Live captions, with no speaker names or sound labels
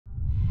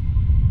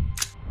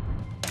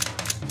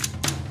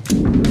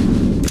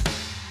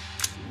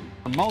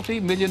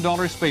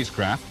multi-million-dollar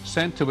spacecraft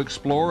sent to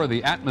explore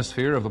the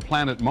atmosphere of the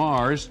planet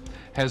Mars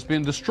has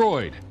been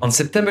destroyed. On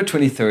September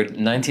 23,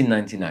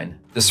 1999,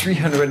 the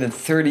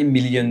 $330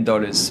 million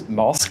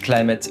Mars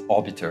Climate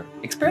Orbiter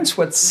experienced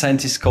what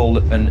scientists call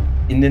an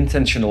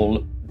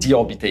unintentional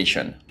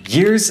deorbitation.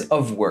 Years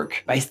of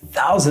work by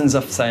thousands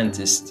of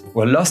scientists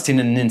were lost in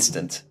an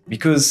instant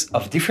because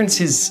of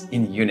differences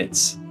in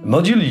units. A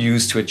module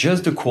used to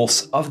adjust the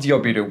course of the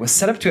orbiter was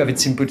set up to have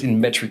its input in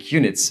metric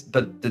units,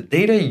 but the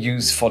data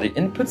used for the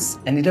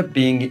inputs ended up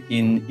being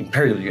in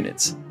imperial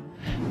units.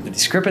 The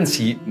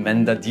discrepancy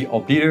meant that the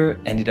orbiter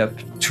ended up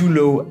too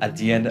low at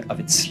the end of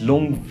its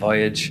long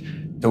voyage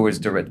towards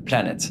the red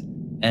planet,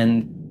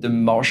 and the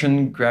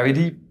Martian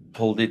gravity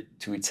pulled it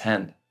to its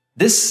hand.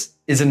 This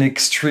is an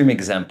extreme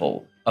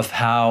example of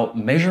how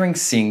measuring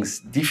things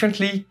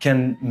differently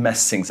can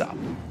mess things up.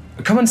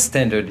 A common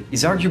standard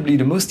is arguably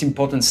the most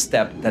important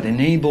step that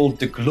enabled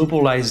the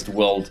globalized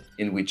world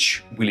in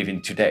which we live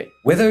in today.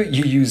 Whether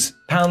you use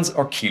pounds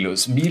or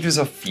kilos, meters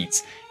or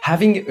feet,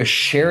 having a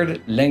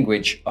shared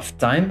language of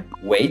time,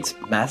 weight,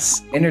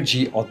 mass,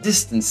 energy or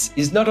distance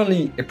is not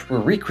only a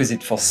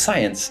prerequisite for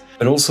science,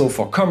 but also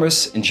for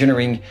commerce,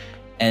 engineering,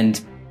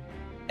 and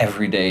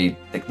everyday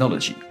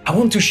technology. I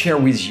want to share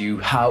with you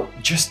how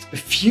just a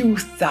few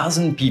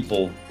thousand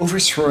people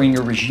overthrowing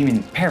a regime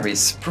in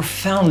Paris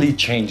profoundly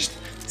changed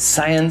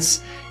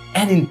science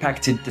and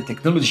impacted the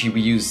technology we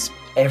use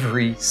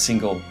every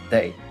single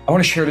day. I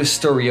want to share the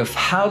story of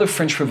how the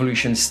French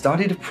Revolution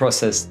started a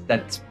process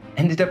that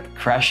ended up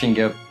crashing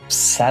a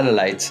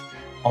satellite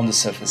on the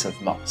surface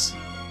of Mars.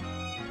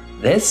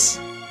 This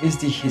is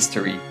the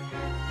history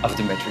of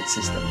the metric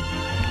system.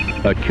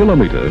 A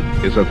kilometer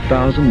is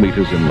 1,000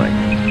 meters in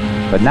length.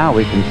 But now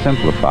we can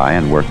simplify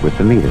and work with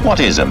the meter. What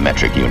is a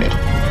metric unit?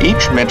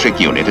 Each metric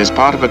unit is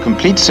part of a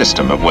complete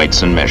system of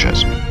weights and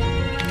measures.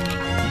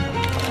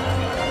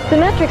 The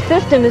metric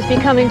system is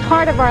becoming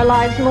part of our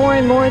lives more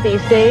and more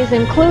these days,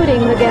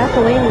 including the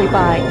gasoline we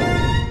buy.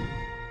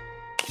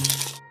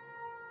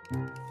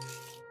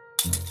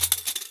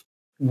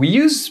 We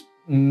use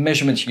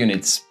measurement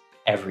units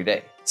every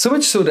day. So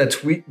much so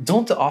that we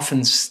don't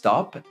often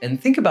stop and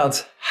think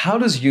about how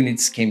those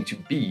units came to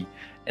be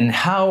and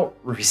how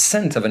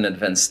recent of an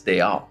advance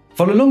they are.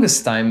 For the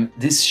longest time,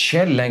 this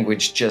shared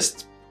language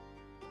just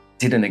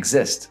didn't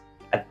exist.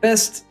 At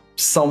best,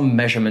 some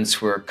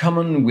measurements were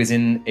common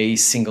within a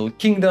single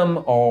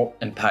kingdom or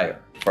empire.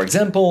 For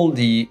example,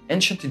 the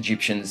ancient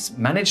Egyptians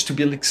managed to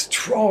build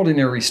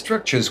extraordinary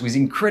structures with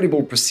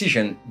incredible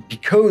precision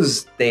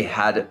because they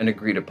had an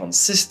agreed upon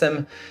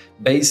system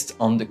based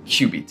on the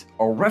cubit,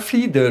 or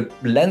roughly the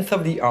length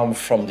of the arm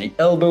from the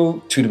elbow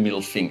to the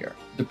middle finger.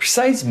 The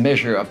precise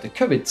measure of the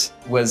cubit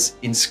was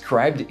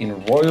inscribed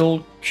in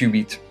royal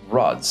cubit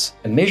rods,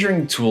 a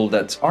measuring tool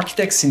that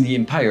architects in the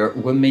empire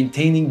were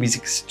maintaining with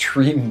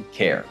extreme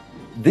care.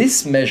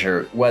 This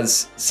measure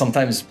was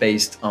sometimes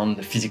based on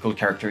the physical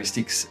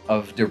characteristics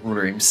of the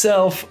ruler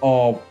himself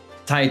or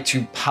tied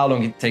to how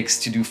long it takes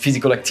to do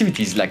physical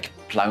activities like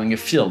plowing a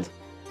field.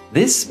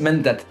 This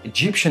meant that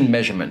Egyptian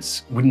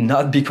measurements would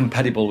not be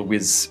compatible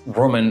with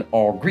Roman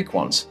or Greek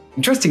ones.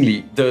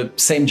 Interestingly, the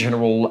same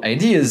general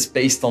ideas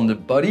based on the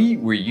body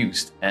were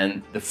used,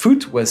 and the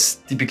foot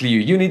was typically a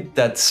unit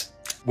that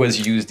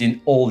was used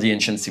in all the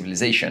ancient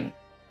civilization.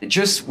 They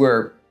just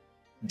were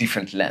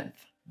different length.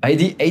 By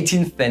the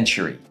 18th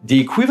century, the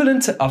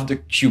equivalent of the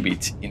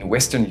cubit in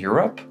Western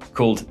Europe,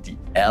 called the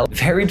L,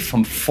 varied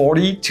from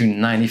 40 to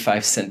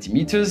 95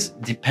 centimeters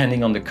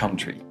depending on the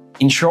country.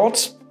 In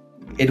short,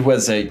 it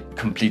was a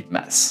complete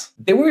mess.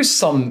 There were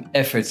some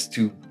efforts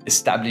to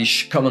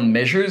establish common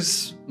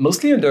measures,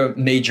 mostly under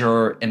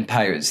major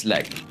empires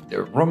like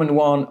the Roman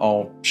one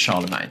or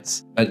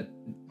Charlemagne's. But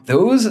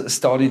those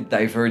started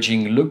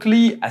diverging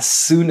locally as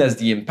soon as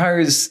the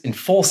empires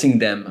enforcing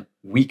them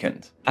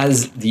weakened.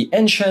 As the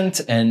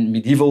ancient and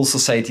medieval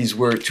societies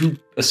were, to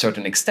a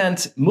certain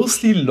extent,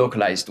 mostly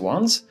localized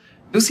ones,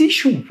 those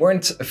issues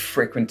weren't a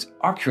frequent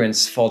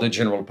occurrence for the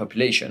general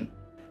population.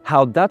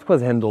 How that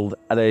was handled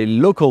at a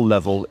local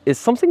level is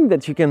something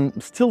that you can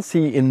still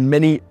see in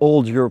many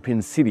old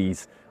European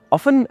cities,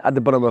 often at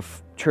the bottom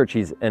of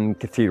churches and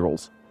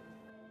cathedrals.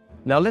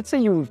 Now, let's say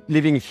you're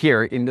living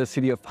here in the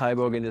city of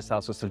Freiburg in the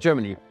southwest of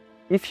Germany.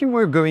 If you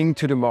were going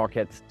to the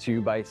market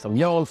to buy some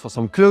yarn for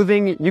some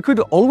clothing, you could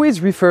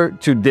always refer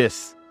to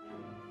this.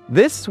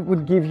 This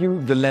would give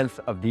you the length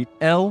of the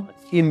L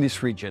in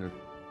this region.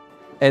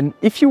 And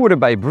if you were to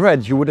buy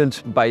bread, you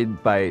wouldn't buy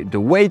by the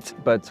weight,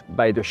 but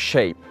by the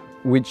shape,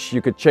 which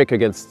you could check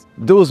against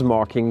those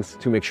markings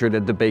to make sure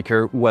that the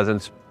baker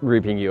wasn't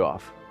ripping you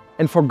off.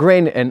 And for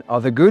grain and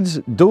other goods,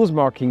 those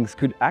markings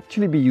could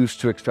actually be used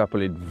to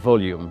extrapolate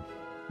volume.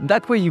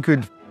 That way you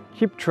could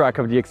keep track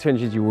of the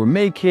exchanges you were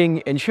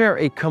making and share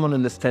a common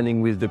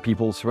understanding with the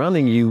people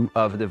surrounding you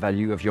of the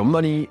value of your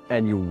money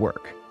and your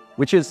work,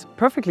 which is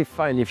perfectly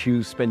fine if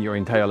you spend your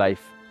entire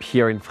life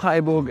here in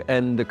Freiburg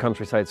and the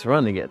countryside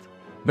surrounding it.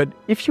 But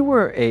if you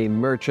were a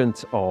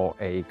merchant or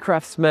a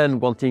craftsman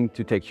wanting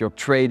to take your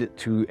trade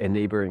to a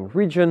neighboring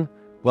region,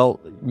 well,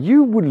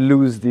 you would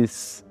lose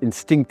this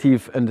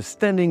instinctive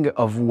understanding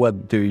of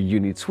what the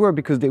units were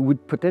because they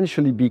would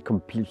potentially be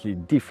completely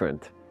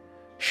different.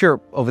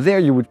 Sure, over there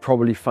you would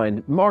probably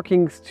find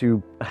markings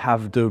to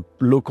have the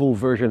local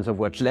versions of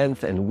what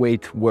length and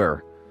weight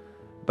were.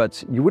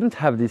 But you wouldn't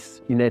have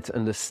this innate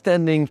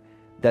understanding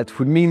that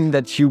would mean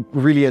that you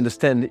really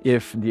understand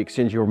if the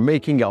exchange you're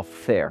making are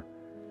fair.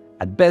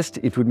 At best,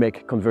 it would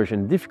make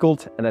conversion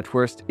difficult, and at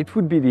worst, it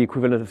would be the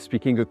equivalent of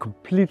speaking a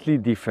completely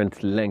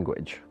different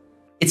language.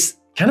 It's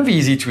kind of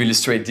easy to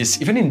illustrate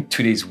this even in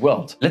today's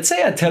world. Let's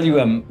say I tell you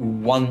I'm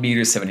 1.79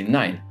 meters.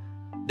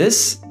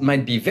 This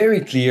might be very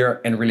clear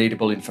and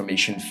relatable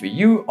information for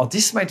you, or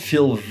this might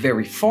feel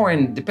very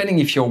foreign, depending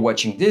if you're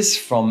watching this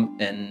from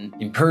an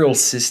imperial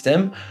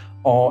system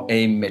or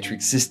a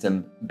metric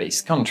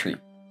system-based country.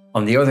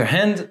 On the other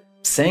hand,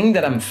 saying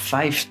that I'm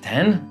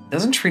 5'10"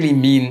 doesn't really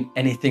mean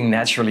anything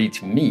naturally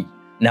to me.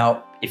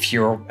 Now, if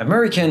you're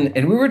American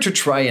and we were to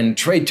try and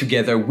trade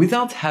together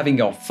without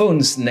having our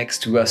phones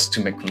next to us to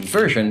make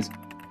conversions,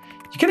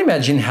 you can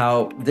imagine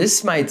how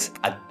this might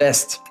at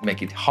best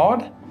make it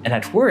hard and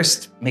at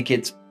worst make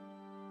it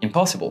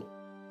impossible.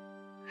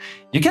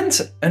 You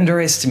can't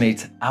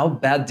underestimate how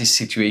bad this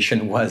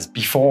situation was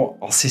before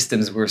our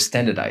systems were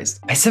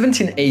standardized. By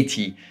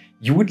 1780,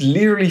 you would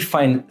literally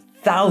find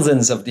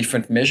thousands of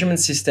different measurement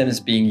systems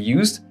being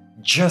used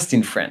just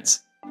in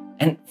France.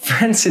 And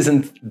France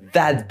isn't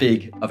that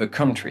big of a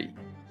country.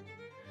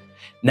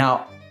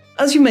 Now,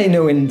 as you may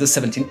know, in the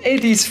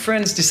 1780s,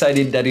 France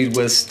decided that it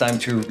was time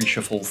to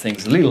reshuffle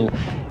things a little,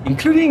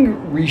 including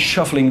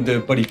reshuffling the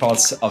body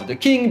parts of the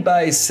king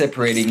by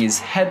separating his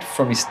head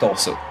from his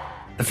torso.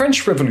 The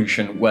French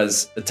Revolution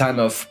was a time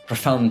of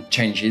profound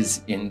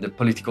changes in the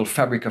political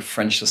fabric of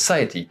French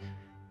society.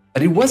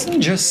 But it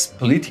wasn't just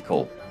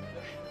political.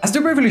 As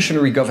the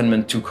revolutionary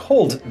government took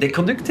hold, they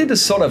conducted a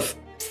sort of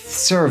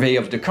survey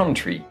of the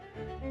country,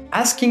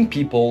 asking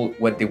people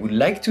what they would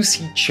like to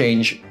see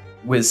change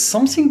with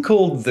something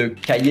called the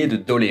Cahiers de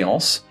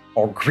Doléances,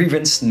 or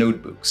grievance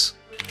notebooks.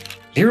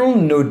 Literal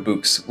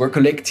notebooks were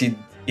collected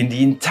in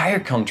the entire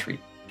country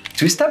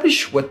to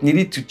establish what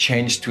needed to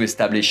change to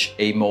establish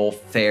a more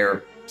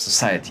fair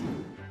society.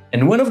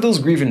 And one of those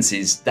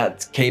grievances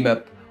that came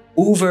up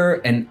over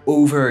and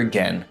over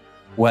again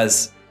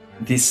was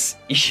this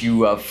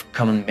issue of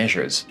common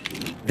measures.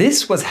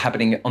 This was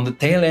happening on the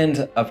tail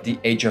end of the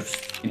Age of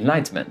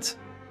Enlightenment.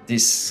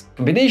 This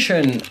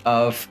combination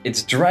of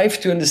its drive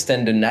to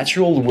understand the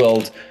natural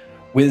world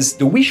with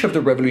the wish of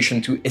the revolution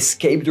to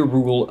escape the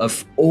rule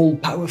of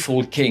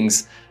all-powerful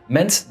kings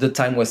meant the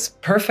time was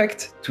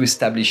perfect to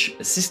establish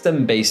a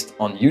system based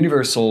on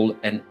universal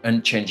and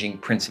unchanging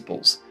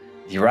principles,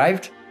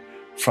 derived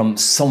from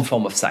some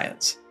form of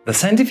science. The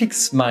scientific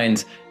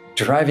mind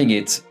driving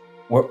it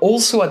were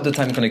also at the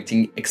time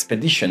conducting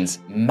expeditions,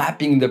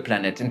 mapping the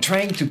planet and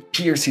trying to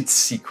pierce its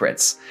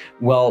secrets,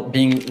 while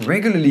being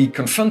regularly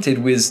confronted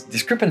with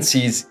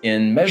discrepancies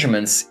in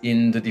measurements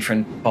in the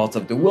different parts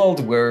of the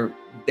world where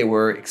they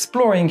were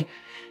exploring,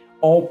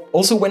 or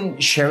also when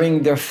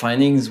sharing their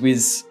findings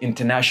with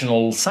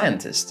international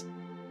scientists.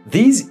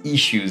 These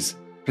issues,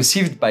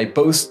 perceived by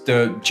both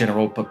the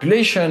general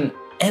population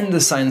and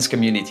the science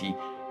community,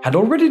 had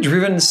already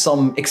driven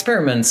some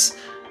experiments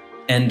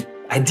and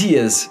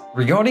ideas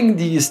regarding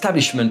the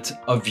establishment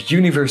of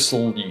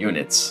universal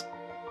units.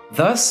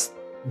 Thus,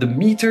 the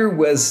meter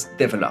was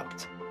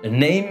developed, a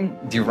name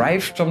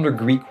derived from the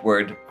Greek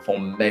word for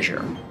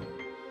measure.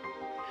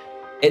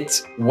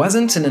 It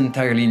wasn't an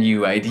entirely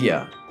new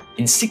idea.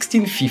 In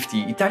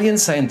 1650, Italian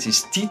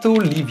scientist Tito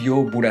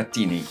Livio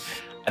Burattini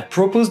had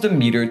proposed the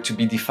meter to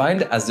be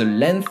defined as the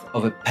length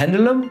of a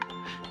pendulum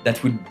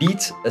that would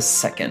beat a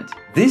second.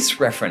 This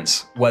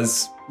reference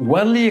was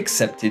widely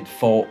accepted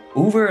for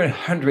over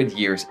 100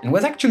 years and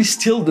was actually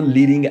still the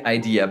leading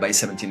idea by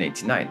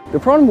 1789. The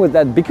problem was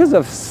that because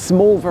of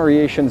small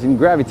variations in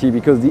gravity,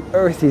 because the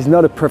Earth is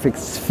not a perfect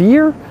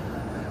sphere,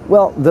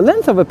 well, the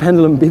length of a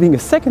pendulum beating a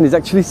second is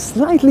actually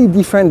slightly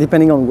different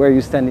depending on where you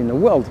stand in the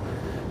world.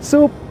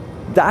 So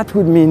that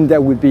would mean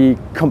there would be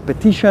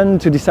competition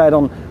to decide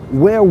on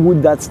where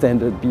would that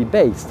standard be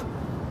based.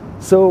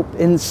 So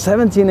in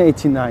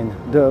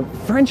 1789, the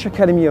French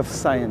Academy of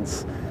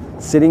Science,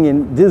 sitting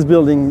in this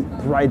building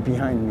right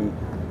behind me,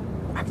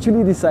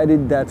 actually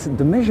decided that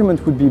the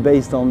measurement would be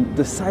based on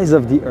the size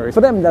of the Earth.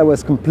 For them, that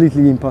was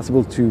completely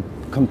impossible to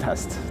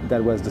contest.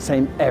 That was the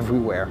same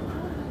everywhere.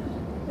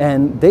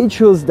 And they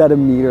chose that a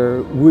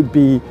meter would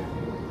be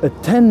a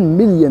 10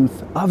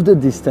 millionth of the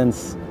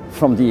distance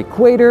from the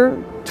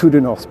equator to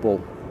the North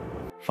Pole.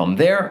 From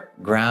there,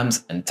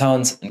 grams and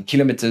tons and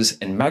kilometers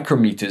and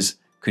micrometers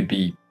could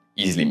be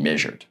easily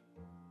measured.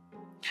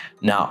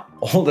 Now,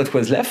 all that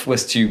was left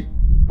was to,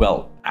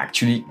 well,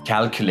 actually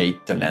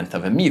calculate the length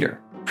of a meter.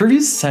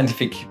 Previous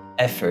scientific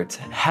effort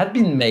had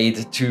been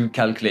made to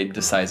calculate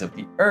the size of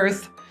the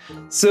Earth,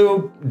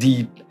 so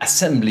the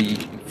Assembly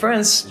in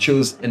France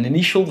chose an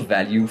initial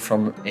value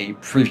from a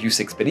previous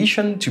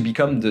expedition to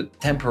become the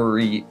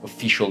temporary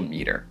official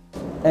meter.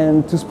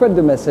 And to spread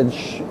the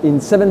message, in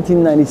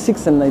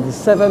 1796 and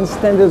 97,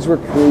 standards were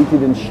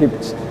created and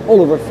shipped all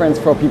over France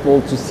for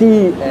people to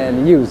see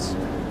and use.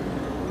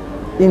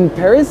 In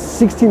Paris,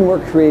 16 were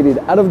created.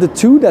 Out of the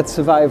 2 that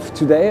survive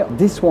today,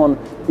 this one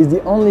is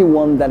the only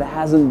one that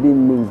hasn't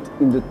been moved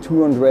in the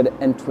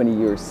 220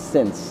 years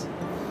since.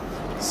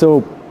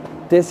 So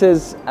this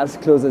is as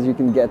close as you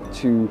can get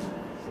to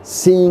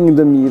seeing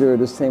the meter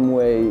the same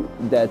way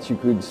that you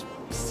could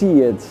see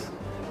it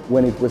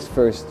when it was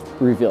first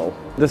revealed.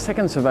 The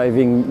second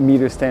surviving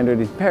meter standard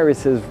in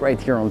Paris is right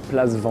here on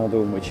Place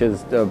Vendôme, which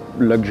is the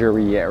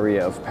luxury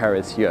area of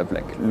Paris. You have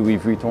like Louis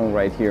Vuitton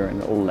right here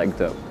and all like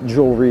the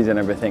jewelries and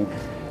everything.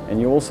 And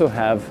you also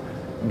have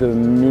the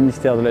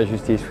Ministère de la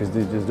Justice, which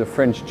is the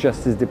French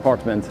Justice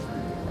Department.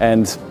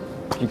 And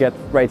you get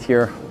right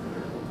here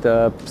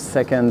the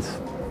second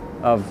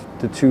of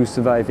the 2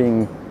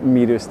 surviving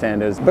meter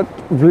standards. But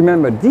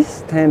remember, this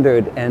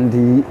standard and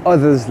the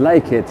others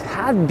like it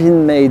had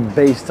been made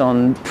based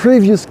on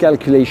previous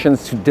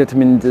calculations to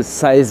determine the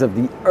size of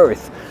the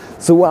Earth.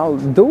 So while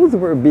those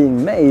were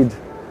being made,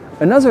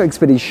 another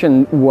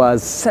expedition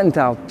was sent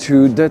out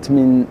to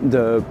determine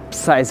the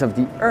size of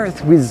the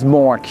Earth with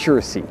more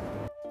accuracy.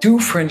 2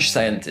 French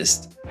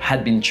scientists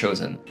had been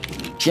chosen,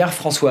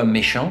 Pierre-François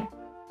Méchain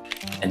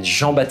and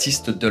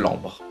Jean-Baptiste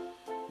Delambre,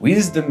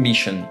 with the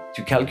mission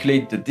to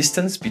calculate the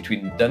distance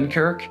between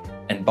Dunkirk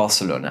and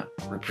Barcelona,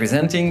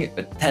 representing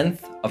 1/10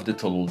 of the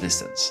total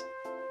distance.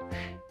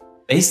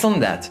 Based on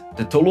that,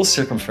 the total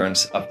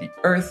circumference of the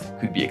Earth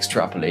could be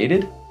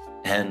extrapolated,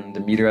 and the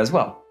meter as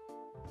well.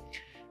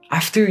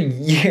 After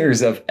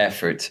years of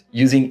effort,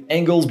 using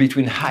angles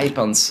between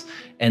hypants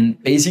and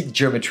basic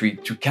geometry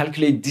to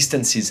calculate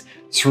distances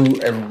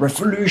through a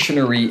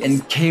revolutionary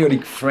and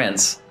chaotic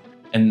France,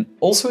 and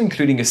also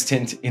including a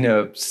stint in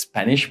a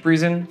Spanish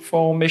prison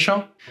for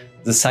Méchain,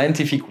 the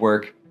scientific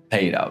work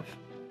paid off.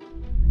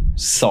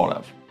 Sort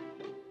of.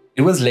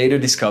 It was later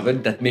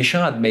discovered that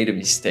Méchain had made a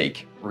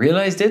mistake,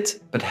 realized it,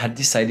 but had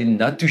decided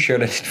not to share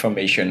that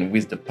information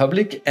with the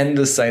public and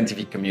the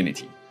scientific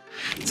community.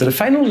 So the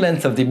final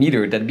length of the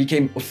meter that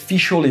became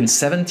official in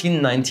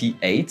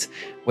 1798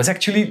 was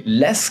actually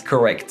less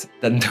correct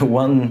than the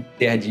one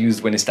they had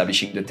used when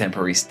establishing the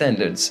temporary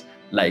standards,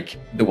 like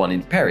the one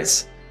in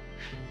Paris.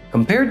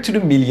 Compared to the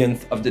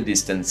millionth of the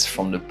distance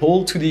from the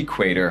pole to the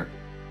equator,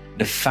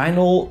 the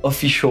final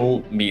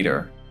official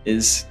meter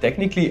is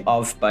technically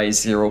off by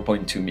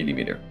 0.2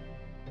 millimeter.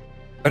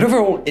 But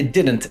overall, it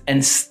didn't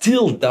and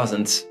still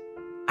doesn't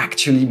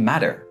actually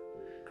matter.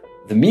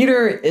 The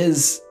meter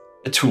is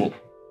a tool,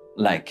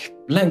 like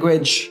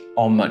language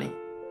or money,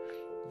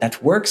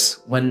 that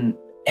works when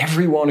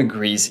everyone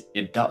agrees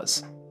it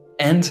does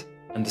and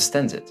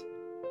understands it.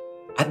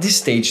 At this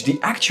stage, the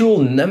actual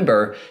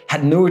number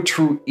had no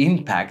true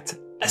impact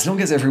as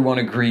long as everyone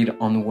agreed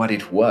on what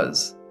it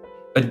was.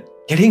 But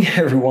getting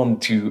everyone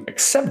to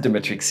accept the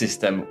metric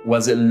system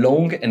was a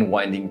long and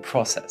winding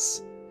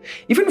process.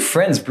 Even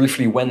France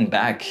briefly went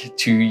back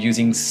to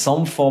using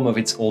some form of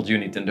its old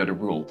unit under the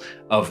rule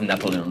of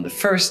Napoleon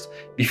I,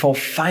 before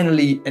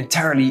finally,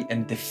 entirely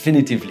and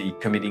definitively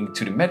committing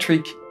to the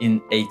metric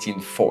in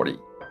 1840.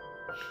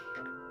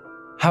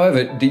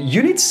 However, the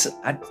units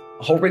had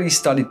already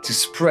started to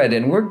spread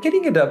and were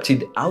getting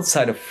adopted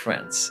outside of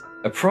France,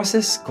 a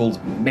process called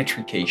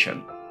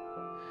metrication.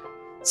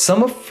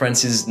 Some of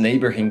France's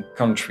neighboring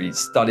countries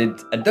started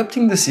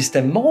adopting the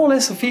system more or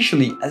less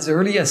officially as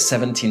early as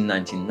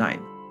 1799.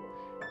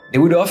 They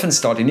would often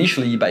start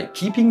initially by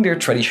keeping their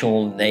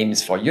traditional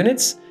names for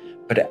units,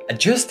 but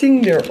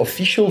adjusting their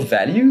official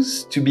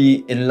values to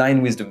be in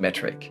line with the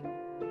metric.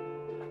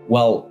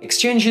 While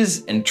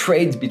exchanges and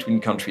trades between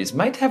countries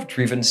might have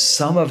driven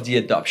some of the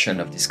adoption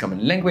of this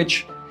common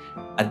language,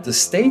 at the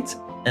state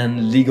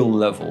and legal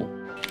level,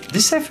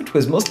 this effort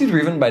was mostly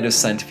driven by the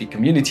scientific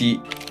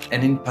community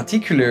and in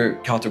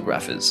particular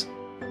cartographers.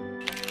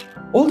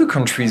 All the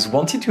countries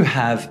wanted to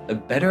have a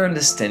better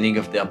understanding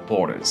of their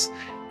borders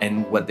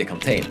and what they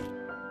contain.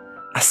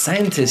 As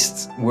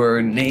scientists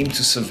were named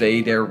to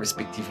survey their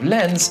respective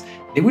lands,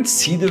 they would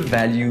see the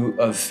value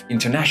of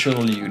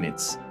international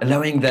units,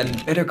 allowing them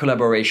better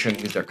collaboration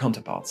with their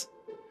counterparts.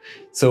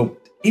 So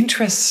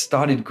interest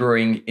started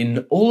growing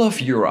in all of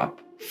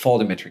Europe for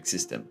the metric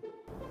system.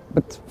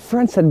 But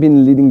France had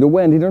been leading the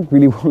way and didn't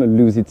really want to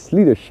lose its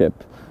leadership.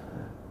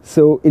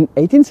 So in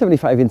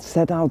 1875 it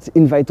set out to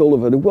invite all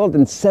over the world,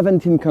 and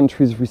 17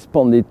 countries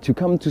responded to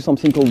come to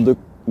something called the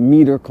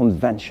Meter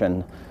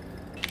Convention.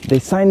 They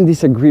signed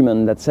this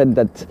agreement that said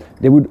that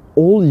they would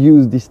all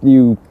use this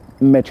new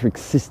metric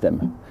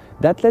system.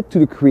 That led to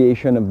the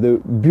creation of the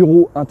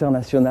Bureau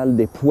International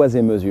des Poids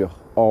et Mesures,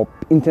 or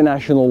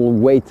International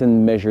Weight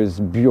and Measures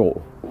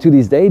Bureau. To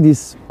this day,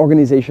 this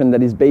organization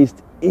that is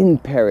based in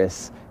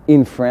Paris,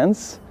 in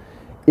France,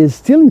 is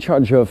still in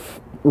charge of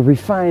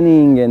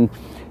refining and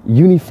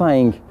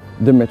unifying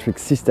the metric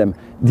system.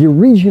 The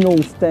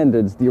original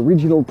standards, the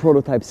original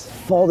prototypes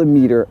for the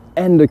meter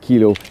and the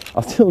kilo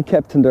are still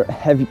kept under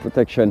heavy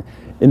protection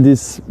in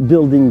this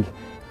building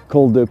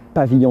called the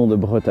Pavillon de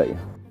Breteuil.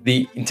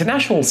 The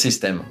international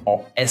system,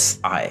 or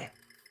SI,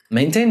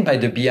 maintained by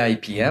the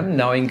BIPM,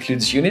 now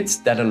includes units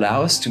that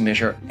allow us to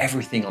measure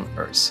everything on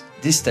Earth.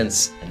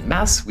 Distance and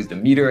mass with the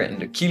meter and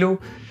the kilo,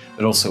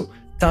 but also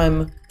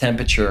time,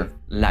 temperature,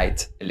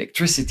 light,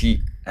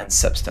 electricity, and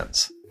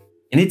substance.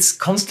 In its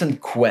constant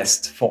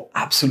quest for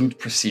absolute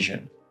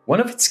precision, one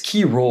of its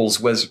key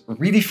roles was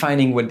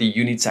redefining what the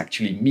units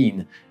actually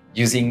mean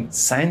using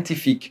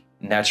scientific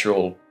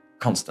natural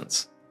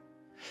constants.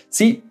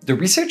 See, the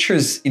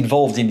researchers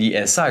involved in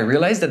the SI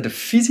realized that the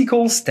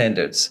physical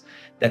standards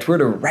that were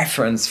the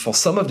reference for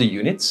some of the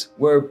units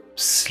were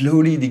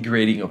slowly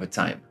degrading over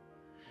time,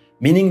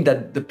 meaning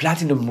that the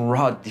platinum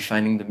rod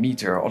defining the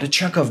meter or the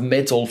chunk of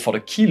metal for the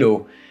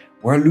kilo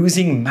were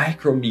losing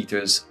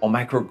micrometers or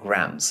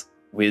micrograms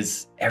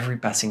with every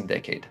passing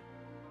decade.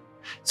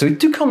 So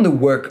it took on the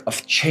work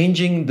of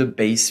changing the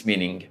base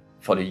meaning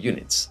for the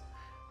units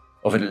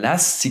over the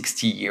last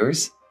 60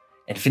 years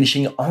and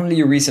finishing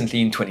only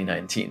recently in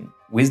 2019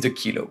 with the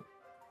kilo.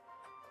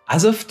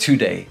 As of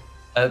today,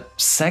 a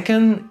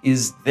second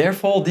is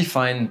therefore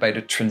defined by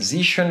the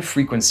transition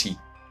frequency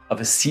of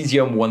a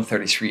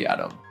cesium-133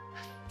 atom.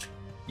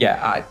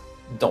 Yeah, I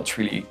don't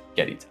really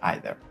get it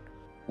either.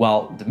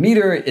 While the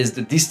meter is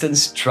the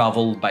distance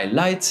traveled by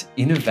light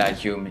in a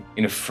vacuum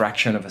in a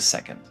fraction of a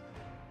second.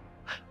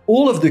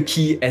 All of the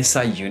key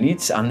SI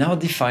units are now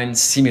defined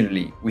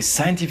similarly with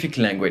scientific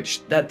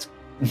language that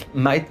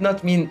might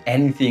not mean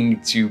anything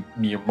to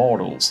mere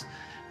mortals,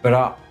 but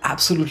are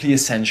absolutely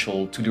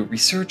essential to the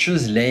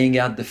researchers laying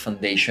out the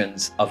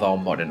foundations of our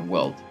modern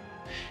world.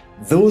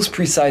 Those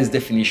precise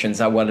definitions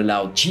are what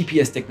allow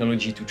GPS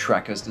technology to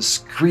track us, the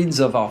screens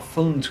of our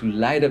phone to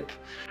light up,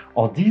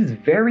 or this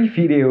very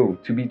video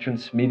to be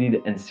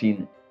transmitted and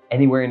seen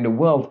anywhere in the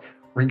world,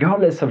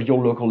 regardless of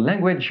your local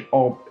language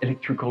or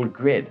electrical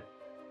grid.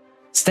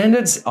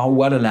 Standards are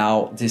what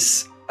allow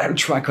this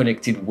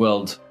ultra-connected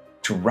world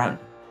to run.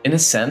 In a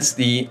sense,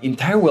 the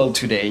entire world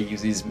today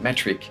uses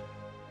metric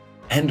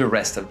and the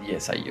rest of the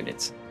SI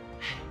units.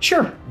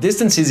 Sure,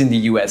 distances in the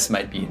US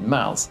might be in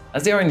miles,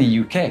 as they are in the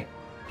UK,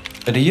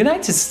 but the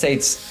United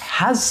States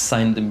has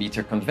signed the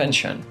meter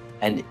convention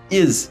and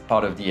is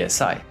part of the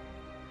SI.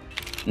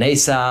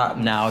 NASA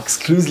now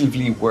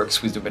exclusively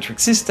works with the metric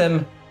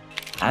system,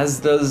 as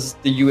does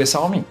the US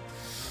Army.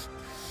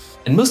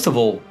 And most of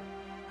all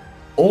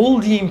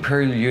the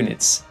imperial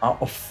units are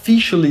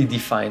officially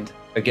defined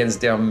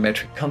against their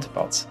metric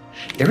counterparts.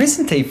 There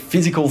isn't a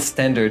physical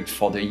standard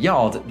for the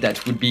yard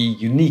that would be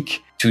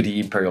unique to the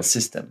imperial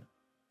system.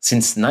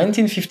 Since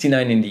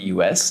 1959 in the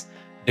US,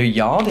 the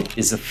yard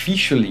is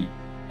officially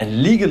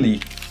and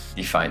legally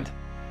defined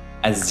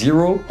as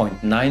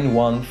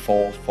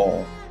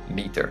 0.9144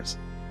 meters.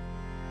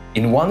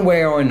 In one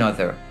way or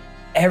another,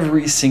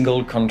 every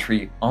single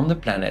country on the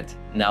planet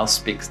now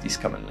speaks this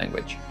common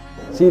language.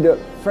 See, the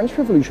French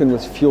Revolution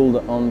was fueled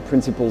on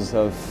principles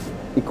of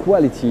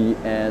equality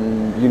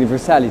and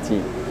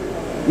universality.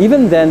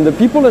 Even then, the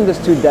people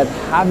understood that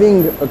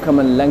having a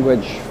common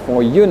language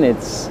for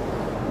units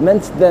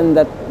meant then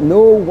that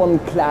no one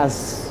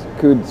class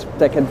could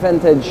take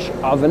advantage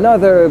of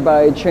another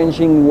by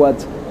changing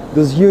what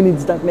those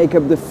units that make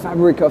up the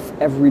fabric of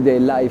everyday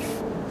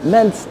life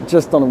meant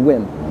just on a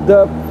whim.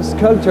 The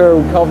sculptor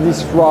who carved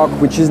this rock,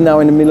 which is now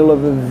in the middle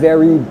of a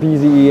very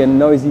busy and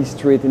noisy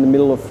street in the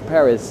middle of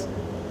Paris,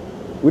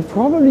 would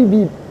probably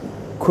be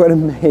quite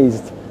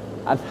amazed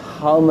at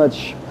how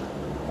much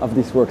of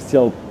this work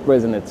still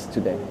resonates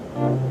today.